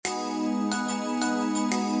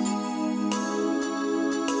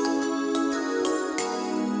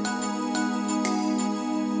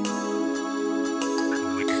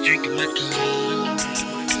I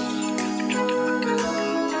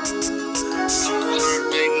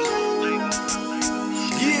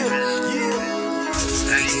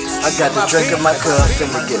got the drink in my cup,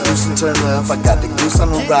 finna get loose and turn up. I got the goose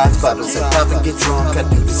on the rocks, bottles and pop and get drunk. I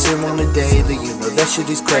do this here on the daily, you know that shit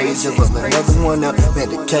is crazy. Roll another one up,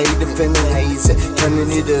 medicated, finna hazy,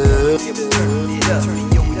 turning it up.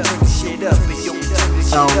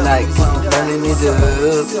 All night, burning it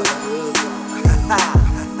up.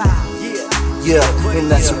 Yeah, and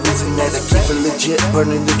that's the reason that I keep it legit.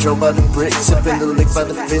 Burning the drum by the brick, sipping the lick by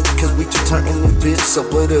the fifth, cause we just turning the bitch, so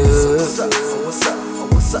what up?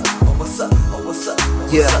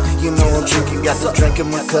 Yeah, you know I'm drinking, got the drink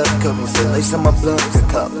in my cup. Cut me the lace on my blunt, the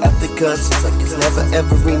cup after cup. Seems like it's never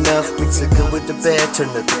ever enough. Mix it good with the bad,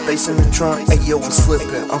 turn up the bass in the trunk. Hey yo, I'm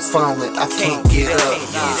slipping, I'm falling, I can't get up.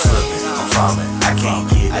 Yeah, slipping, I'm falling, I can't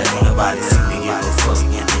get up. Ain't nobody see me give a fuck.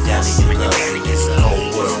 Get me down in your love. It's a whole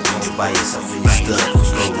world when you by yourself and you stuck.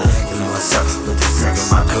 Slowly, killing myself with this drink in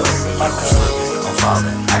my cup. I'm slipping, I'm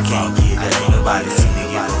falling, I can't get up. Ain't nobody see me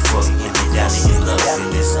give a fuck. Get me down in your love.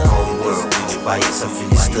 And it's a whole world when you by yourself and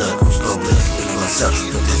you stuck. Slowly, killing myself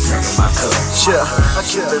with this drink in my cup. Sure, I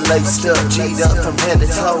keep it laced up, G'd up from head to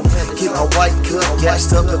toe. Keep my white cup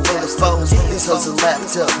gassed up and full of foes. These hoes are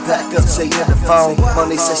lapped up, back up, say in the phone.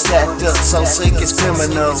 Money say stacked up, so sick it's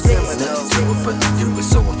criminal. Nothing to it but to do it,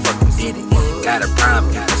 so I fucking did it. Got a prime,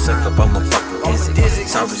 I suck up on my fucking visit.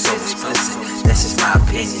 Sorry, so explicit, that's just my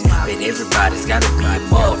opinion. But everybody's gotta be a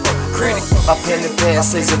motherfucking critic. My pen and pen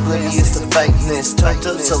says oblivious to fakeness. Turned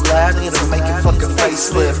up so loud, it'll make your fucking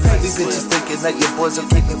facelift. These bitches thinking that your boys will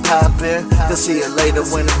keep you poppin'. They'll see you later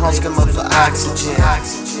when the homes come up for oxygen.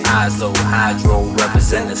 Eyes low, hydro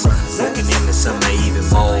representatives. Smoking in the summer, even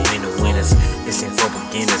more in the winters. This ain't for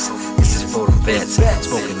beginners, this is for the vets.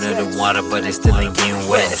 Smoking under water, but it still ain't getting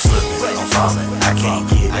wet. I'm falling, I can't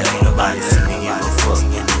get up. Ain't nobody see me give a fuck.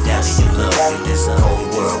 Get me down in your love. In this whole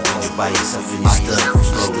world, when you by yourself and you stuck.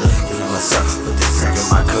 Slowly, killing myself with this drink in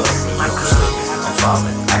my cup. I'm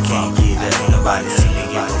falling, I can't get up. Ain't nobody see me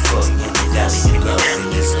give a fuck. Get me down in your love.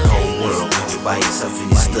 In this whole world, when you by yourself and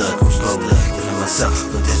you stuck. Slowly, killing myself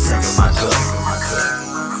with this drink in my cup.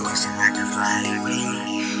 Wishing I could fly away,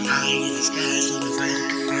 high in the skies on the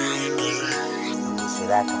ground to find me.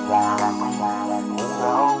 Wishing I could fly away, in the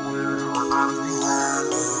whole world above me.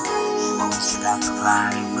 Wishing I could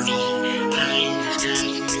fly away, high in the skies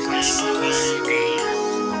on the ground to find me.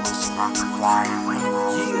 Wishing I could fly away, in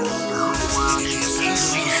the whole world above me.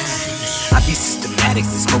 I be systematic,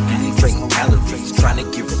 smoking and drinking calories, trying to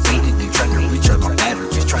get related and trying to recharge my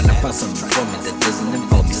batteries, trying to find something for me that doesn't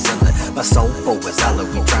involve me selling my soul for a salary,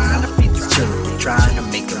 trying to feed the children, trying to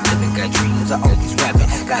make a living. Got dreams, I always rapping,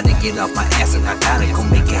 gotta get off my ass and I gotta go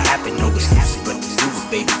make it happen. No excuses but to do it,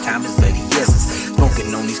 baby, time is of the essence.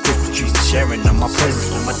 Smoking on these Christmas trees and sharing on my presents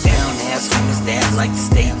with my down ass homies that like to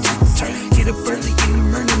stay to the turn. Get up early in the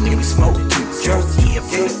morning and we smoke to the Jersey, yeah,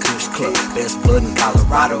 for the Kush Club. Best bud in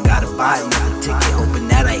Colorado, gotta buy another ticket, hoping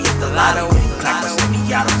that I hit the lotto. Clock my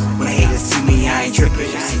semi-auto, when haters see me, I ain't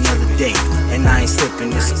tripping. It's another day, and I ain't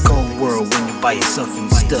slipping. It's a cold world when you by yourself and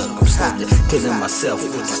you stuck. I'm slowly killing myself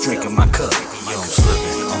with this drink in my cup. Yo, I'm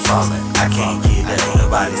slipping, I'm falling, I can't get up. Ain't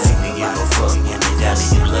nobody see me give a fuck. Get me down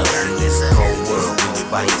in your love. In this cold world when you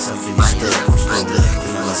by yourself and you stuck. I'm slowly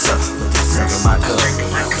killing myself with this drink in my cup.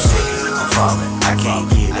 I'm slipping, I'm falling, I can't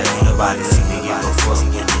get up. Ain't nobody see me give a fuck.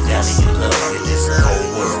 Get me down in your love. In this cold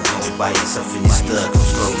world when you by yourself and you stuck. I'm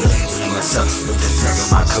slowly killing myself with this drink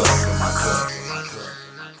in my cup.